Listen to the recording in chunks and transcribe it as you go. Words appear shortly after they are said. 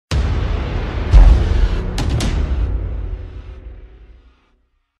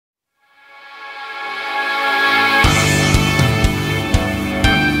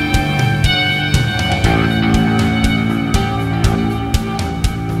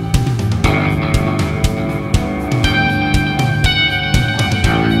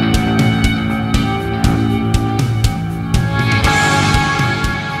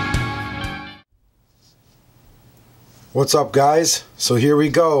What's up, guys? So here we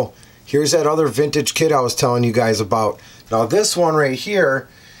go. Here's that other vintage kit I was telling you guys about. Now this one right here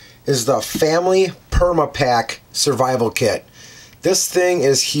is the Family Perma Pak survival kit. This thing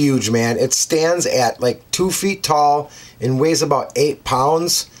is huge, man. It stands at like 2 feet tall and weighs about 8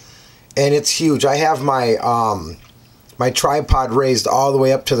 pounds, and it's huge. I have my my tripod raised all the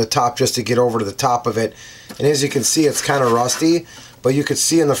way up to the top just to get over to the top of it, and as you can see, it's kind of rusty, but you could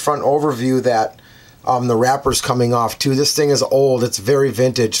see in the front overview that the wrapper's coming off too. This thing is old. It's very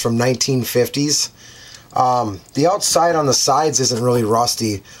vintage, from 1950s. The outside on the sides isn't really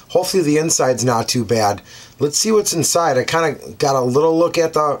rusty. Hopefully the inside's not too bad. Let's see what's inside. I kind of got a little look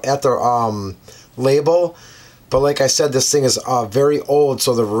at the label, but like I said, this thing is very old,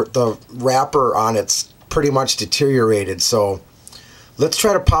 so the wrapper on it's pretty much deteriorated. So let's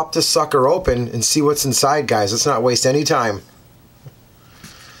try to pop this sucker open and see what's inside, guys. Let's not waste any time.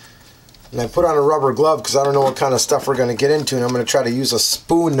 And I put on a rubber glove because I don't know what kind of stuff we're going to get into, and I'm going to try to use a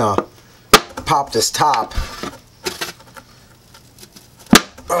spoon to pop this top.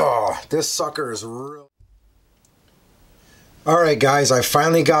 Oh, this sucker is real. Alright guys, I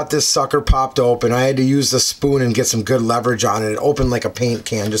finally got this sucker popped open. I had to use the spoon and get some good leverage on it. It opened like a paint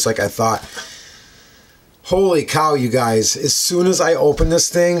can, just like I thought. Holy cow, you guys. As soon as I opened this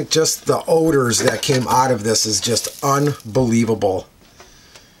thing, just the odors that came out of this is just unbelievable.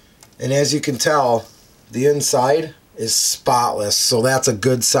 And as you can tell, the inside is spotless, so that's a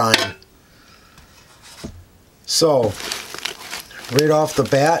good sign. So, right off the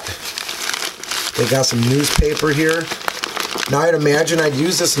bat, they got some newspaper here. Now I'd imagine I'd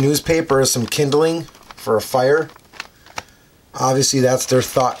use this newspaper as some kindling for a fire. Obviously that's their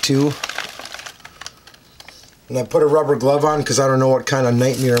thought too. And I put a rubber glove on because I don't know what kind of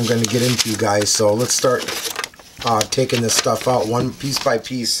nightmare I'm going to get into, guys. So let's start taking this stuff out one piece by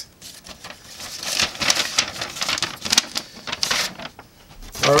piece.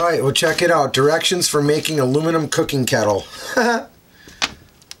 Alright, well check it out. Directions for making aluminum cooking kettle.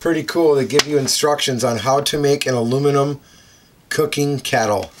 Pretty cool. They give you instructions on how to make an aluminum cooking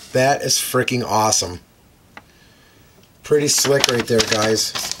kettle. That is freaking awesome. Pretty slick right there,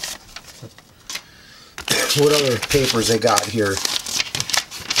 guys. What other papers they got here?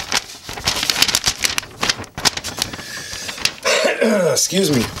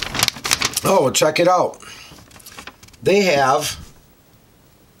 Excuse me. Oh, check it out. They have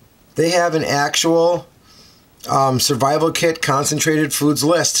an actual survival kit concentrated foods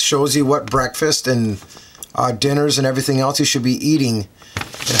list. Shows you what breakfast and dinners and everything else you should be eating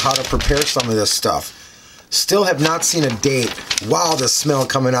and how to prepare some of this stuff. Still have not seen a date. Wow, the smell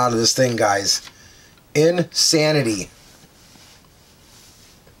coming out of this thing, guys. Insanity.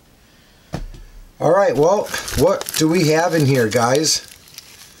 Alright, well, what do we have in here, guys?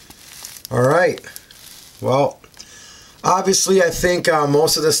 Alright, well, obviously, I think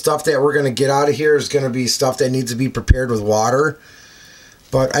most of the stuff that we're going to get out of here is going to be stuff that needs to be prepared with water.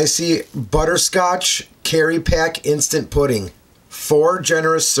 But I see butterscotch carry pack instant pudding. 4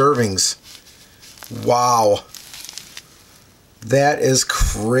 generous servings. Wow. That is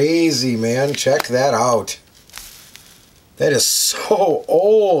crazy, man. Check that out. That is so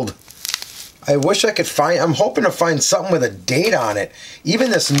old. I wish I could find... I'm hoping to find something with a date on it. Even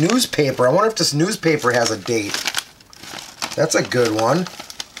this newspaper. I wonder if this newspaper has a date. That's a good one.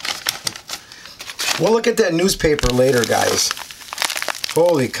 We'll look at that newspaper later, guys.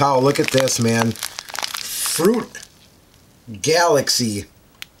 Holy cow, look at this, man. Fruit Galaxy.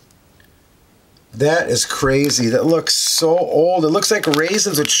 That is crazy. That looks so old. It looks like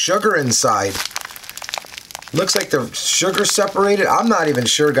raisins with sugar inside. Looks like the sugar separated. I'm not even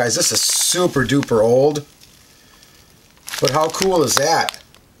sure, guys. This is super duper old. But how cool is that?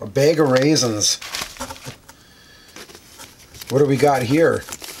 A bag of raisins. What do we got here?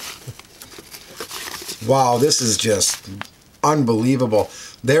 Wow, this is just unbelievable.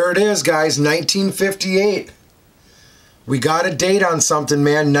 There it is, guys, 1958. We got a date on something,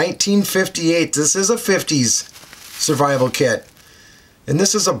 man. 1958. This is a 50s survival kit. And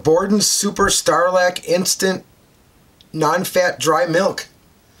this is a Borden Super Starlac Instant Non-Fat Dry Milk.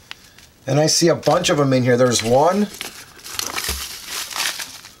 And I see a bunch of them in here. There's 1,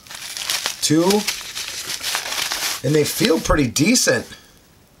 2, and they feel pretty decent.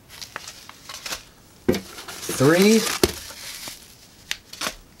 3,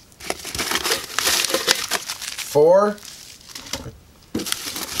 4,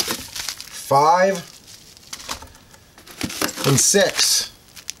 5, and 6.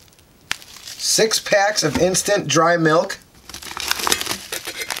 6 packs of instant dry milk.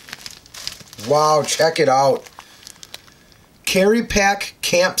 Wow, check it out. Carry Pack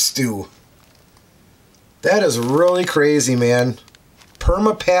Camp Stew. That is really crazy, man.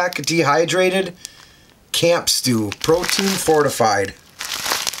 Perma Pak dehydrated camp stew, protein fortified.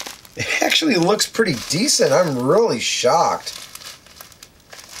 It actually looks pretty decent. I'm really shocked.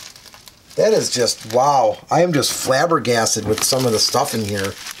 That is just, wow. I am just flabbergasted with some of the stuff in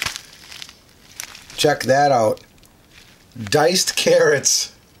here. Check that out. Diced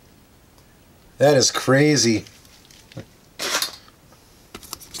carrots. That is crazy.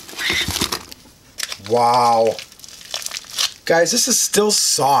 Wow. Guys, this is still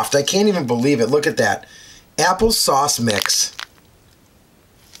soft. I can't even believe it. Look at that. Applesauce mix.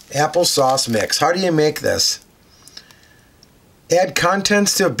 Applesauce mix. How do you make this? Add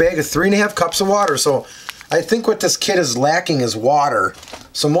contents to a bag of 3.5 cups of water. So I think what this kit is lacking is water.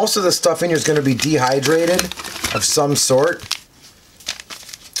 So most of the stuff in here is going to be dehydrated of some sort.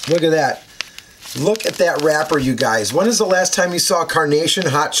 Look at that. Look at that wrapper, you guys. When is the last time you saw carnation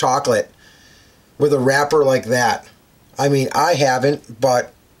hot chocolate with a wrapper like that? I mean, I haven't,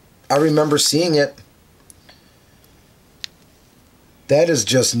 but I remember seeing it. That is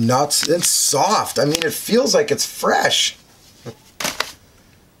just nuts. It's soft. I mean, it feels like it's fresh.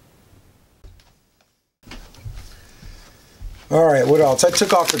 Alright, what else? I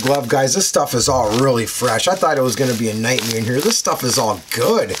took off the glove, guys. This stuff is all really fresh. I thought it was going to be a nightmare in here. This stuff is all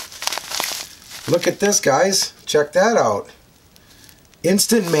good. Look at this, guys. Check that out.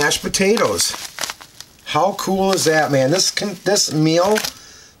 Instant mashed potatoes. How cool is that, man? This meal,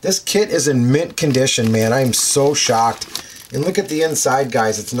 this kit is in mint condition, man. I am so shocked. And look at the inside,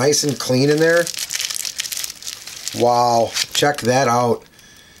 guys. It's nice and clean in there. Wow. Check that out.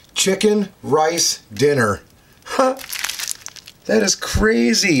 Chicken rice dinner. Huh. That is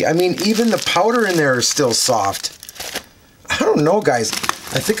crazy. I mean, even the powder in there is still soft. I don't know, guys.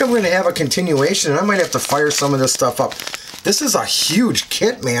 I think I'm going to have a continuation, and I might have to fire some of this stuff up. This is a huge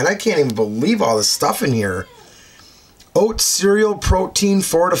kit, man. I can't even believe all this stuff in here. Oat cereal protein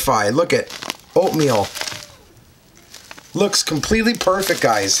fortified. Look at oatmeal. Looks completely perfect,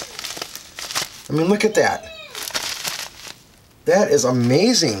 guys. I mean, look at that. That is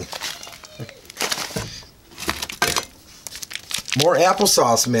amazing. More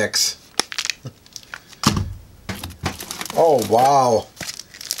applesauce mix. Oh, wow.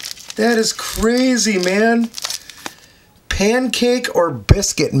 That is crazy, man. Pancake or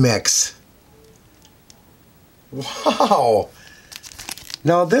biscuit mix. Wow.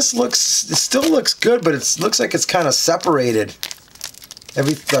 Now this still looks good, but it looks like it's kind of separated.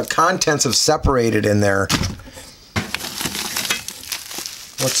 The contents have separated in there.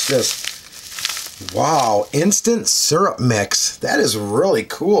 What's this? Wow, instant syrup mix. That is really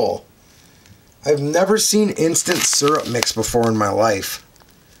cool. I've never seen instant syrup mix before in my life.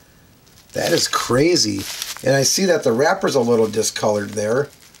 That is crazy. And I see that the wrapper's a little discolored there.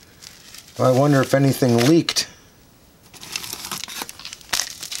 I wonder if anything leaked.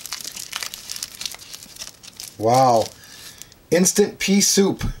 Wow. Instant pea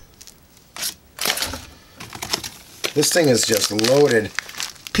soup. This thing is just loaded.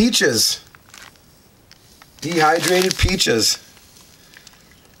 Peaches. Dehydrated peaches.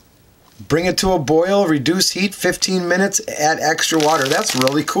 Bring it to a boil, reduce heat 15 minutes, add extra water. That's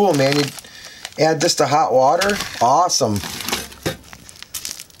really cool, man. You add this to hot water. Awesome.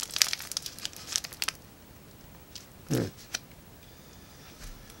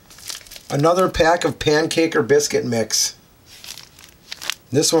 Another pack of pancake or biscuit mix.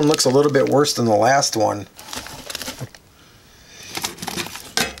 This one looks a little bit worse than the last one.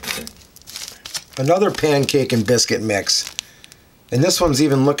 Another pancake and biscuit mix. And this one's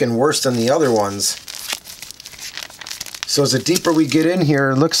even looking worse than the other ones. So as the deeper we get in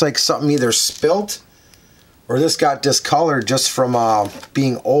here, it looks like something either spilt or this got discolored just from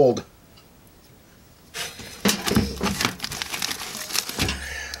being old.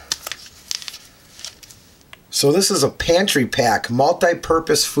 So this is a pantry pack,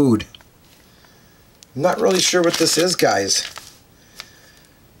 multi-purpose food. I'm not really sure what this is, guys.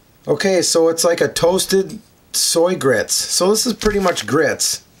 Okay, so it's like a toasted soy grits. So this is pretty much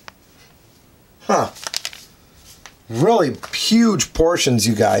grits. Huh. Really huge portions,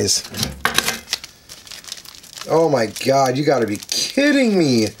 you guys. Oh my God, you gotta be kidding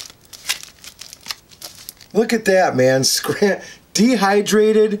me. Look at that, man.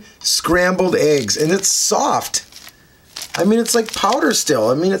 Dehydrated scrambled eggs, and it's soft. I mean, it's like powder still.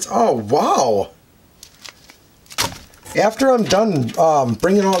 I mean, it's, oh wow. After I'm done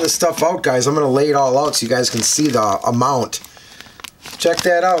bringing all this stuff out, guys, I'm going to lay it all out so you guys can see the amount. Check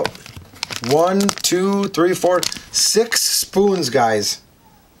that out. 1, 2, 3, 4, 6 spoons, guys.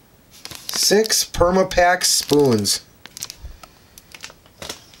 6 Perma Pak spoons.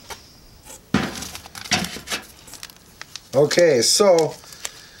 Okay, so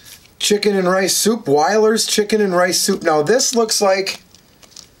chicken and rice soup, Weiler's chicken and rice soup. Now this looks like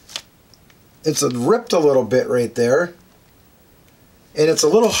it's ripped a little bit right there. And it's a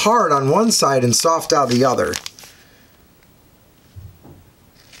little hard on one side and soft on the other.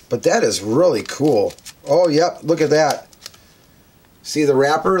 But that is really cool. Oh, yep, look at that. See the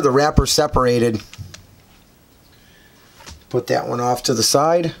wrapper? The wrapper separated. Put that one off to the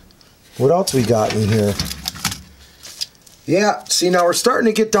side. What else we got in here? Yeah, see, now we're starting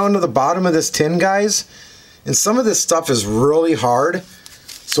to get down to the bottom of this tin, guys. And some of this stuff is really hard.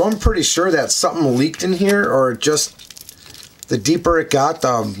 So I'm pretty sure that something leaked in here, or just the deeper it got,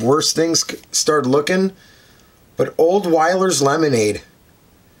 the worse things started looking. But Old Weiler's lemonade.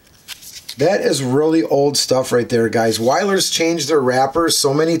 That is really old stuff right there, guys. Weiler's changed their wrappers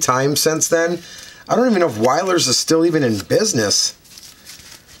so many times since then. I don't even know if Weiler's is still even in business.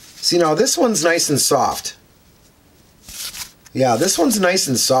 See, now this one's nice and soft. Yeah, this one's nice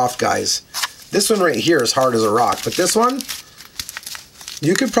and soft, guys. This one right here is hard as a rock. But this one,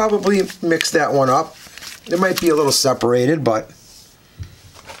 you could probably mix that one up. It might be a little separated, but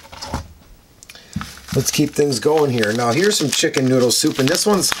let's keep things going here. Now here's some chicken noodle soup, and this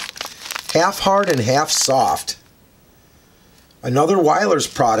one's half hard and half soft. Another Weiler's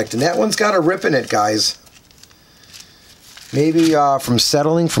product, and that one's got a rip in it, guys. Maybe from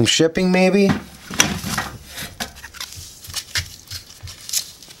settling, from shipping, maybe.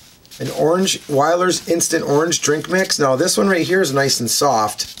 An orange, Weiler's instant orange drink mix. Now this one right here is nice and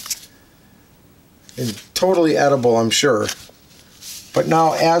soft. And totally edible, I'm sure. But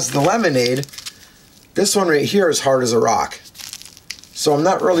now as the lemonade, this one right here is hard as a rock. So I'm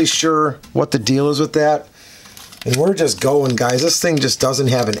not really sure what the deal is with that. And we're just going, guys. This thing just doesn't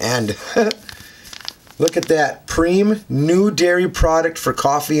have an end. Look at that. Preem, new dairy product for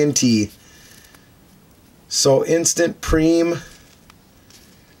coffee and tea. So instant Preem,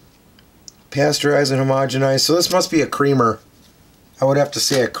 pasteurized and homogenized. So this must be a creamer. I would have to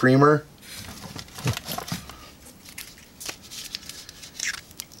say a creamer.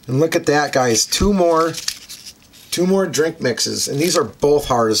 And look at that, guys. Two more drink mixes. And these are both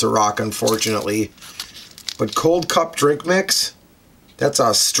hard as a rock, unfortunately. But cold cup drink mix. That's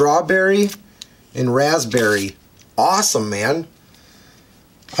a strawberry and raspberry. Awesome, man.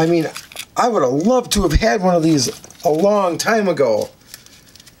 I mean, I would have loved to have had one of these a long time ago.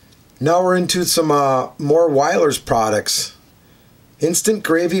 Now we're into some more Weiler's products. Instant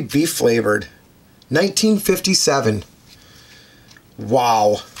gravy beef flavored. 1957.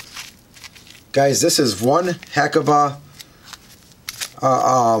 Wow. Guys, this is one heck of a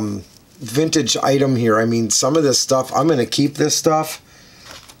vintage item here. I mean, some of this stuff, I'm going to keep this stuff.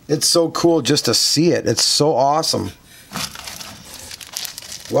 It's so cool just to see it. It's so awesome.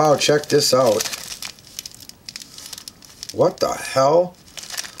 Wow, check this out. What the hell?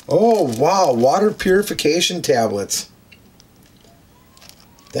 Oh, wow, water purification tablets.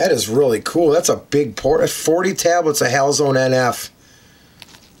 That is really cool. That's a big port. 40 tablets of Halzone NF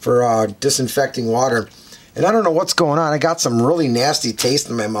for disinfecting water. And I don't know what's going on. I got some really nasty taste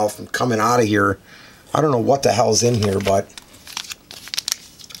in my mouth from coming out of here. I don't know what the hell's in here, but...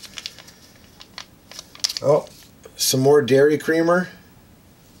 Oh, some more dairy creamer.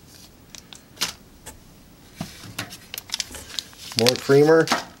 More creamer.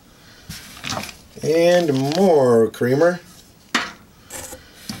 And more creamer.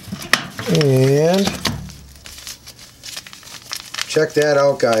 And check that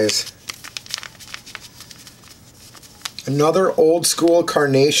out, guys. Another old school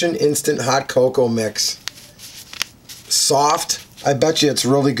Carnation instant hot cocoa mix. Soft. I bet you it's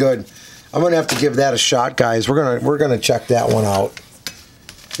really good. I'm gonna have to give that a shot, guys. We're gonna check that one out.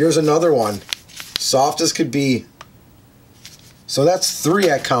 Here's another one. Soft as could be. So that's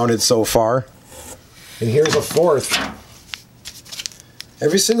 3 I counted so far. And here's a 4th.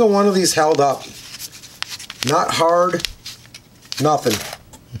 Every single one of these held up. Not hard, nothing.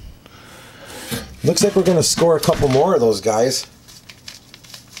 Looks like we're going to score a couple more of those, guys.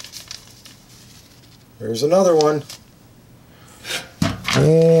 There's another one.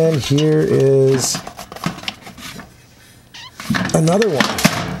 And here is another one.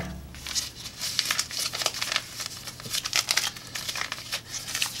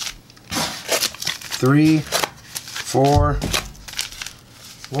 Three, four,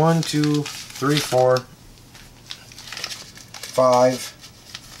 1, 2, 3, 4, 5.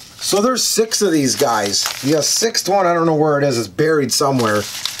 So there's 6 of these guys. The 6th one, I don't know where it is. It's buried somewhere.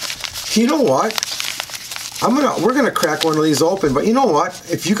 You know what? We're gonna crack one of these open. But you know what?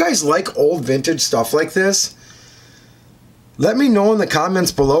 If you guys like old vintage stuff like this, let me know in the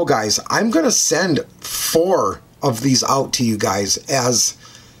comments below, guys. I'm gonna send 4 of these out to you guys as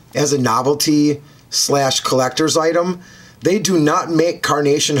a novelty / collector's item. They do not make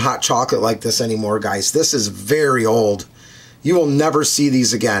carnation hot chocolate like this anymore, guys. This is very old. You will never see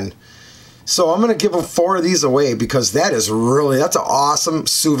these again. So I'm going to give them 4 of these away because that's an awesome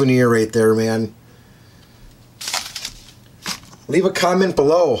souvenir right there, man. Leave a comment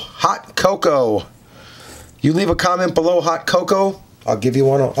below. Hot cocoa. You leave a comment below, hot cocoa, I'll give you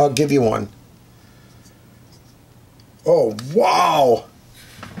one. I'll give you one. Oh, wow.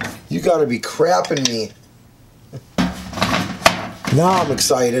 You got to be crapping me. Now I'm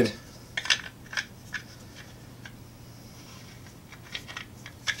excited.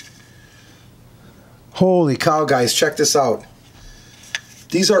 Holy cow, guys, check this out.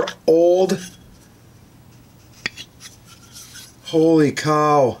 These are old. Holy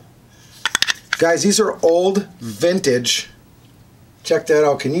cow. Guys, these are old vintage. Check that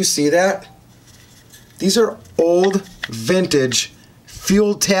out. Can you see that? These are old vintage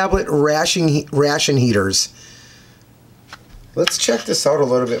fuel tablet ration heaters. Let's check this out a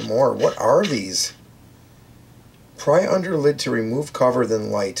little bit more. What are these? Pry under lid to remove cover, then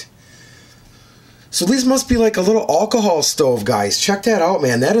light. So these must be like a little alcohol stove, guys. Check that out,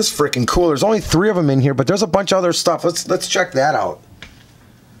 man. That is freaking cool. There's only 3 of them in here, but there's a bunch of other stuff. Let's check that out.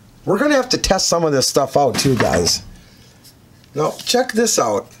 We're gonna have to test some of this stuff out too, guys. Now check this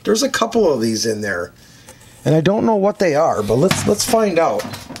out. There's a couple of these in there, and I don't know what they are, but let's find out.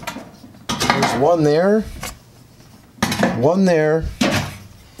 There's one there, one there,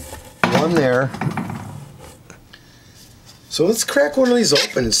 one there. So let's crack one of these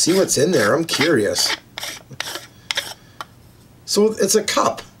open and see what's in there. I'm curious. So it's a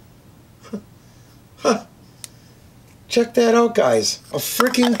cup. Huh. Check that out, guys. A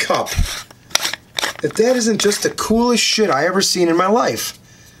freaking cup. If that isn't just the coolest shit I ever seen in my life.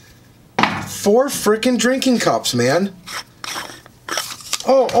 4 freaking drinking cups, man.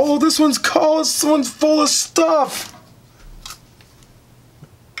 Oh, this one's cold. This one's full of stuff.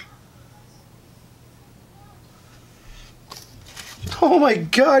 Oh my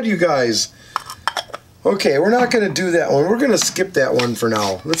God, you guys. Okay, we're not going to do that one. We're going to skip that one for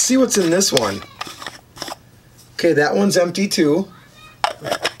now. Let's see what's in this one. Okay, that one's empty too.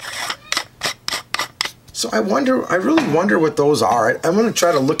 So I really wonder what those are. I'm going to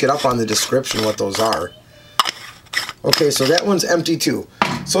try to look it up on the description what those are. Okay, so that one's empty too.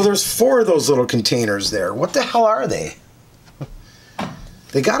 So there's 4 of those little containers there. What the hell are they?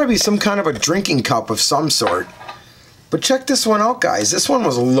 They got to be some kind of a drinking cup of some sort. But check this one out, guys. This one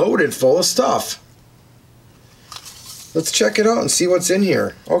was loaded full of stuff. Let's check it out and see what's in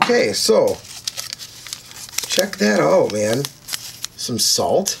here. Okay, so check that out, man. Some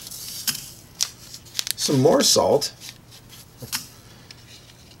salt. Some more salt.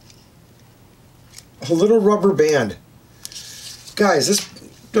 A little rubber band. Guys,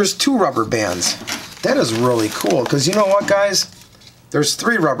 there's 2 rubber bands. That is really cool, because you know what, guys? There's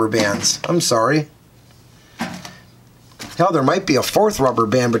 3 rubber bands. I'm sorry. Hell, there might be a 4th rubber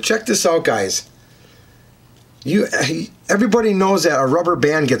band, but check this out, guys. Everybody knows that a rubber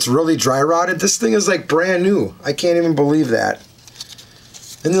band gets really dry rotted. This thing is like brand new. I can't even believe that.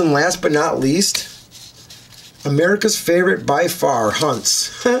 And then last but not least, America's favorite by far,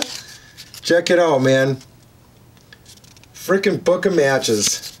 Hunt's. Check it out, man. Freaking book of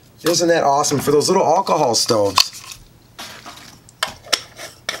matches. Isn't that awesome for those little alcohol stoves?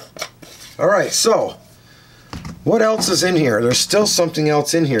 Alright, so what else is in here? There's still something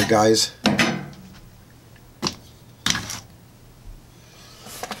else in here, guys.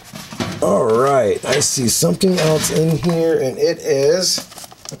 Alright, I see something else in here, and it is,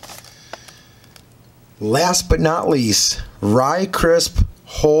 last but not least, Rye Crisp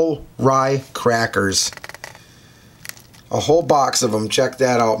Whole Rye Crackers. A whole box of them. Check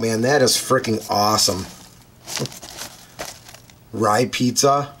that out, man. That is freaking awesome. Rye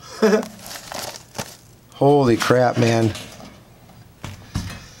pizza. Holy crap, man.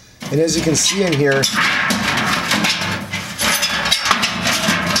 And as you can see in here, check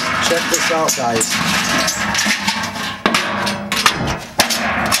this out, guys.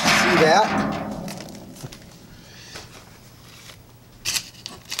 See that?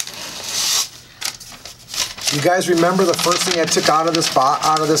 You guys remember the first thing I took out of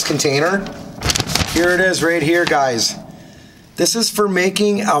this container? Here it is right here, guys. This is for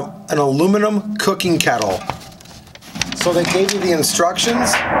making an aluminum cooking kettle. So they gave you the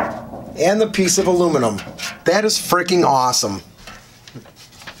instructions and the piece of aluminum. That is freaking awesome.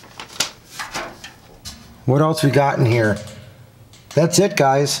 What else we got in here? That's it,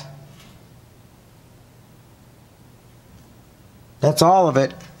 guys. That's all of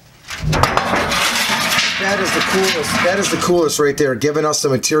it. That is the coolest. That is the coolest right there. Giving us the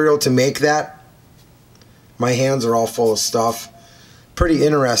material to make that. My hands are all full of stuff. Pretty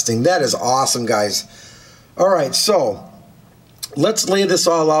interesting. That is awesome, guys. All right, so let's lay this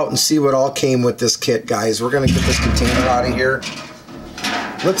all out and see what all came with this kit, guys. We're gonna get this container out of here.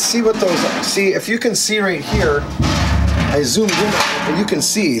 Let's see what those are. See, if you can see right here, I zoomed in, but you can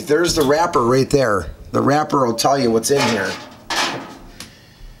see there's the wrapper right there. The wrapper will tell you what's in here.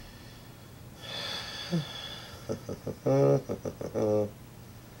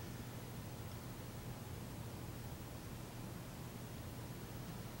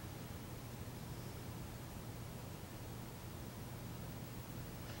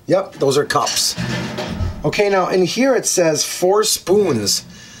 Yep, those are cups. Okay, now in here it says 4 spoons.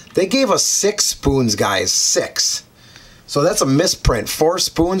 They gave us 6 spoons, guys. 6. So that's a misprint. 4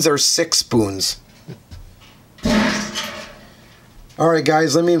 spoons or 6 spoons. Alright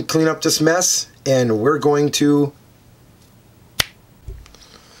guys, let me clean up this mess and we're going to...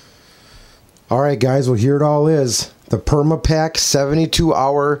 Alright guys, well here it all is. The Perma Pak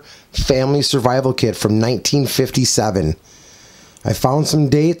 72-hour family survival kit from 1957. I found some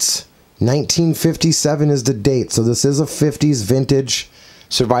dates. 1957 is the date, so this is a 50s vintage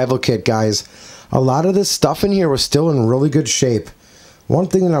survival kit, guys. A lot of this stuff in here was still in really good shape. One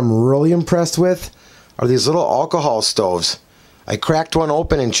thing that I'm really impressed with are these little alcohol stoves. I cracked one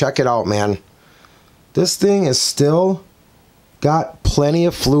open and check it out, man. This thing is still got plenty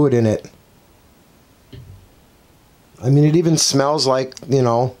of fluid in it. I mean, it even smells like, you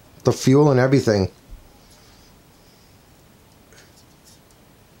know, the fuel and everything.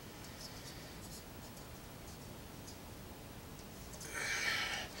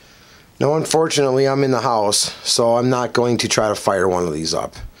 Now, unfortunately, I'm in the house, so I'm not going to try to fire one of these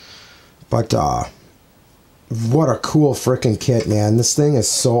up. But, what a cool freaking kit, man. This thing is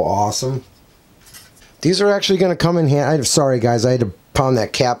so awesome. These are actually going to come in handy. Sorry, guys, I had to pound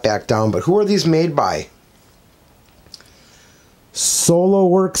that cap back down, but who are these made by? Solo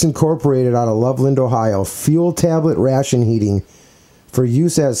Works Incorporated out of Loveland, Ohio. Fuel tablet ration heating for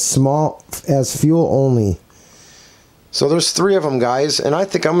use as fuel only. So there's 3 of them, guys, and I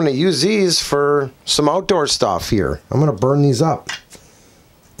think I'm going to use these for some outdoor stuff here. I'm going to burn these up.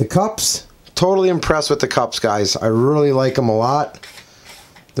 The cups, totally impressed with the cups, guys. I really like them a lot.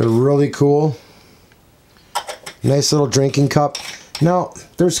 They're really cool. Nice little drinking cup. Now,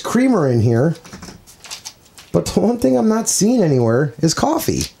 there's creamer in here, but the one thing I'm not seeing anywhere is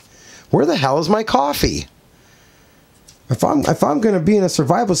coffee. Where the hell is my coffee? If I'm going to be in a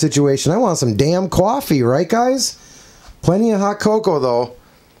survival situation, I want some damn coffee, right, guys? Plenty of hot cocoa, though.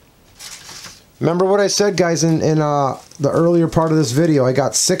 Remember what I said, guys, in the earlier part of this video. I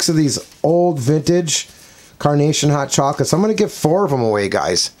got 6 of these old vintage carnation hot chocolates. I'm going to give 4 of them away,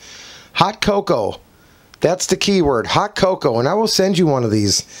 guys. Hot cocoa. That's the key word. Hot cocoa. And I will send you one of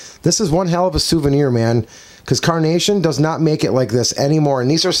these. This is one hell of a souvenir, man. Because Carnation does not make it like this anymore.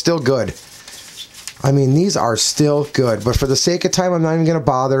 And these are still good. I mean, these are still good. But for the sake of time, I'm not even going to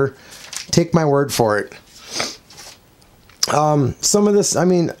bother. Take my word for it. Some of this, I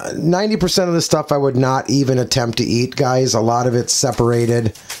mean, 90% of this stuff I would not even attempt to eat, guys. A lot of it's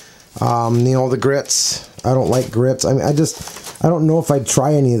separated. You know, the grits. I don't like grits. I mean, I don't know if I'd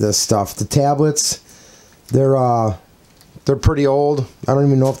try any of this stuff. The tablets, they're pretty old. I don't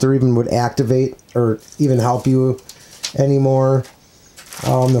even know if they even would activate or even help you anymore.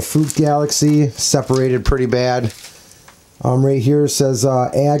 The Fruit Galaxy, separated pretty bad. Right here it says,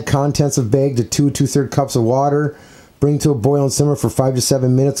 add contents of bag to 2 2/3 cups of water. Bring to a boil and simmer for 5 to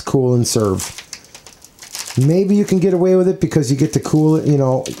 7 minutes. Cool and serve. Maybe you can get away with it because you get to cool it, you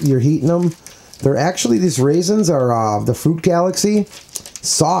know, you're heating them. They're actually, these raisins are, the Fruit Galaxy,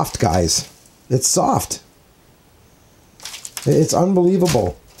 soft, guys. It's soft. It's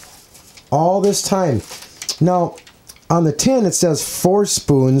unbelievable. All this time. Now, on the tin it says 4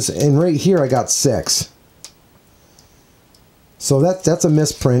 spoons, and right here I got 6. So that's a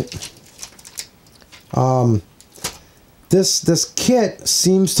misprint. This kit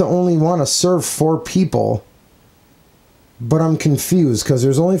seems to only want to serve 4 people, but I'm confused because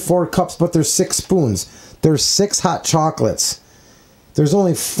there's only 4 cups, but there's 6 spoons. There's 6 hot chocolates. There's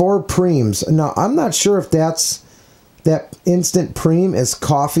only 4 preems. Now, I'm not sure if that instant preem is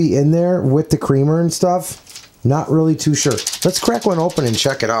coffee in there with the creamer and stuff. Not really too sure. Let's crack one open and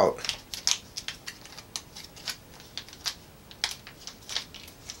check it out.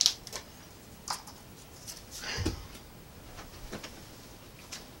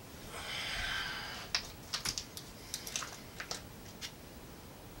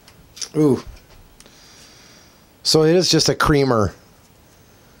 Ooh. So it is just a creamer.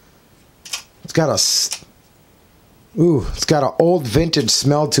 It's got Ooh, it's got an old vintage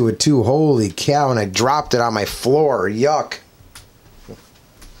smell to it too. Holy cow, and I dropped it on my floor. Yuck.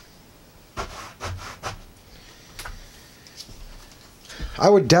 I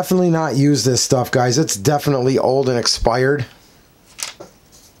would definitely not use this stuff, guys. It's definitely old and expired.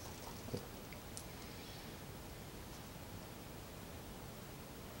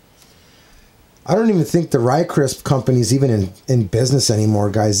 I don't even think the Rye Crisp company's even in business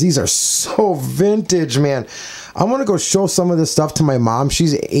anymore, guys. These are so vintage, man. I want to go show some of this stuff to my mom.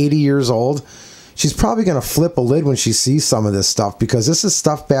 She's 80 years old. She's probably going to flip a lid when she sees some of this stuff, because this is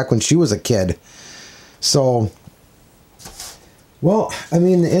stuff back when she was a kid. So, well, I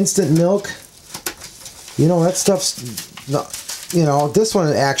mean, the instant milk, you know, that stuff's, you know, this one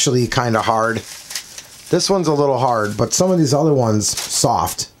is actually kind of hard. This one's a little hard, but some of these other ones,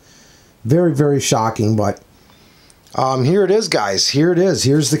 soft. Very, very shocking, but here it is, guys. Here it is.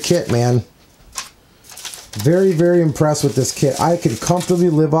 Here's the kit, man. Very, very impressed with this kit. I could comfortably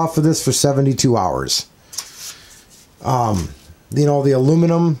live off of this for 72 hours. You know, the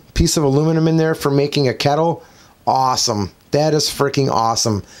aluminum, piece of aluminum in there for making a kettle, awesome. That is freaking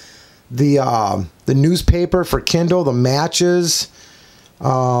awesome. The newspaper for Kindle, the matches, you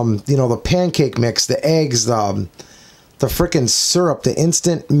know, the pancake mix, the eggs, the freaking syrup, the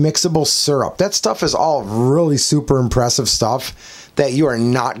instant mixable syrup. That stuff is all really super impressive stuff that you are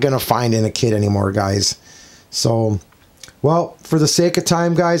not going to find in a kit anymore, guys. So, well, for the sake of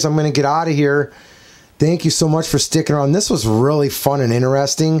time, guys, I'm going to get out of here. Thank you so much for sticking around. This was really fun and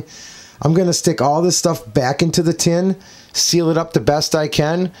interesting. I'm going to stick all this stuff back into the tin, seal it up the best I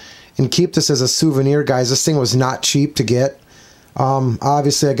can, and keep this as a souvenir, guys. This thing was not cheap to get.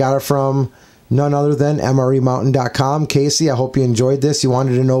 Obviously, I got it from none other than MREmountain.com. Casey, I hope you enjoyed this. You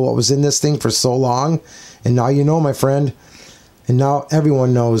wanted to know what was in this thing for so long, and now you know, my friend. And now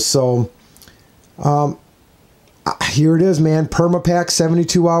everyone knows. So, here it is, man. Perma Pak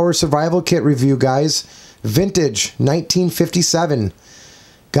 72-hour survival kit review, guys. Vintage, 1957.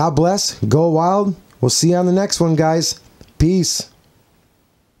 God bless. Go wild. We'll see you on the next one, guys. Peace.